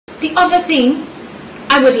other thing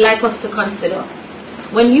I would like us to consider.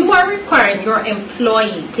 When you are requiring your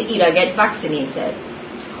employee to either get vaccinated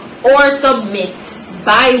or submit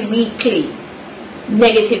bi-weekly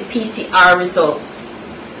negative PCR results,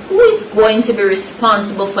 who is going to be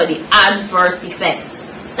responsible for the adverse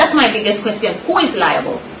effects? That's my biggest question. Who is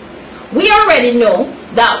liable? We already know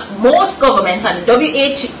that most governments and the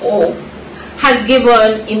WHO has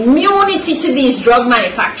given immunity to these drug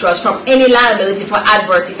manufacturers from any liability for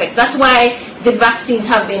adverse effects. That's why the vaccines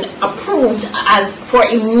have been approved as for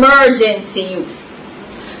emergency use.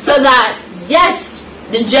 So that, yes,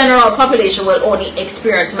 the general population will only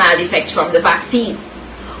experience mild effects from the vaccine.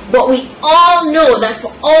 But we all know that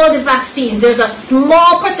for all the vaccines, there's a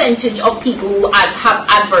small percentage of people who have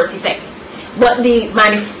adverse effects. But the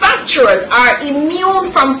manufacturers are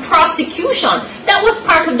immune from prosecution. That was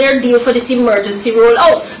part of their deal for this emergency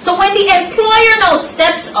rollout. So when the employer now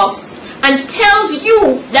steps up and tells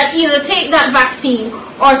you that either take that vaccine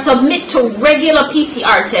or submit to regular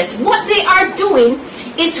PCR tests, what they are doing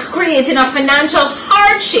is creating a financial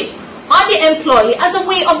hardship on the employee as a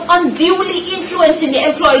way of unduly influencing the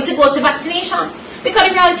employee to go to vaccination. Because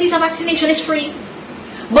the reality is that vaccination is free.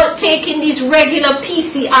 But taking these regular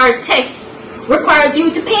PCR tests requires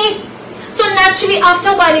you to pay. So naturally, after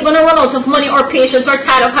a while, you're going to run out of money, or patients are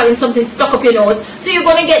tired of having something stuck up your nose, so you're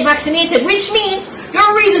going to get vaccinated, which means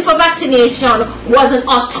your reason for vaccination wasn't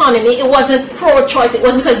autonomy, it wasn't pro-choice, it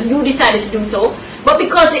wasn't because you decided to do so, but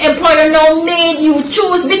because the employer now made you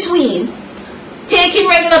choose between taking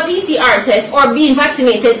regular PCR tests or being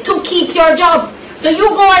vaccinated to keep your job. So you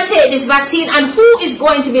go and take this vaccine, and who is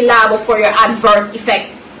going to be liable for your adverse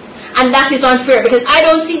effects? And that is unfair, because I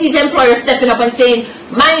don't see these employers stepping up and saying,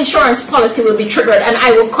 my insurance policy will be triggered and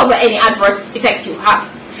I will cover any adverse effects you have.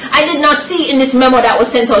 I did not see in this memo that was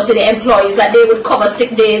sent out to the employees that they would cover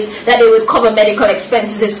sick days, that they would cover medical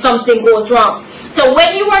expenses if something goes wrong. So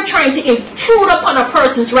when you are trying to intrude upon a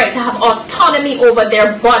person's right to have autonomy over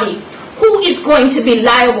their body, who is going to be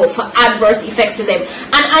liable for adverse effects to them?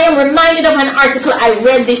 And I am reminded of an article I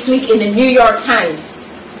read this week in the New York Times,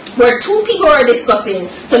 where two people were discussing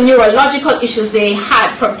some neurological issues they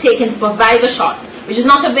had from taking the Pfizer shot, which is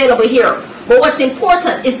not available here. But what's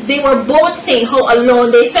important is they were both saying how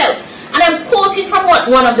alone they felt. And I'm quoting from what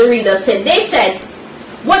one of the readers said. They said,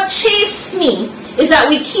 "What chafes me is that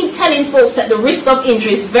we keep telling folks that the risk of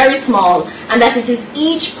injury is very small and that it is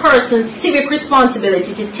each person's civic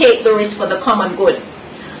responsibility to take the risk for the common good.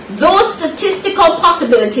 Those statistical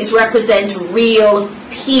possibilities represent real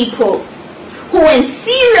people who, when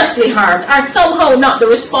seriously harmed, are somehow not the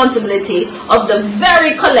responsibility of the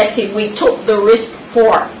very collective we took the risk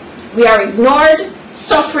for. We are ignored,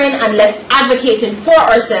 suffering, and left advocating for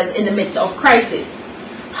ourselves in the midst of crisis.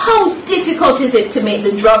 How difficult is it to make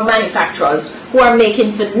the drug manufacturers, who are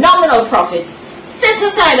making phenomenal profits, set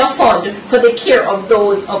aside a fund for the care of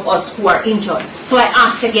those of us who are injured?" So I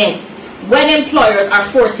ask again, when employers are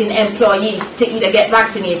forcing employees to either get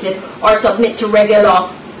vaccinated or submit to regular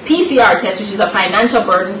PCR tests, which is a financial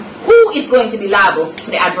burden, who is going to be liable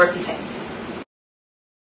for the adverse effects?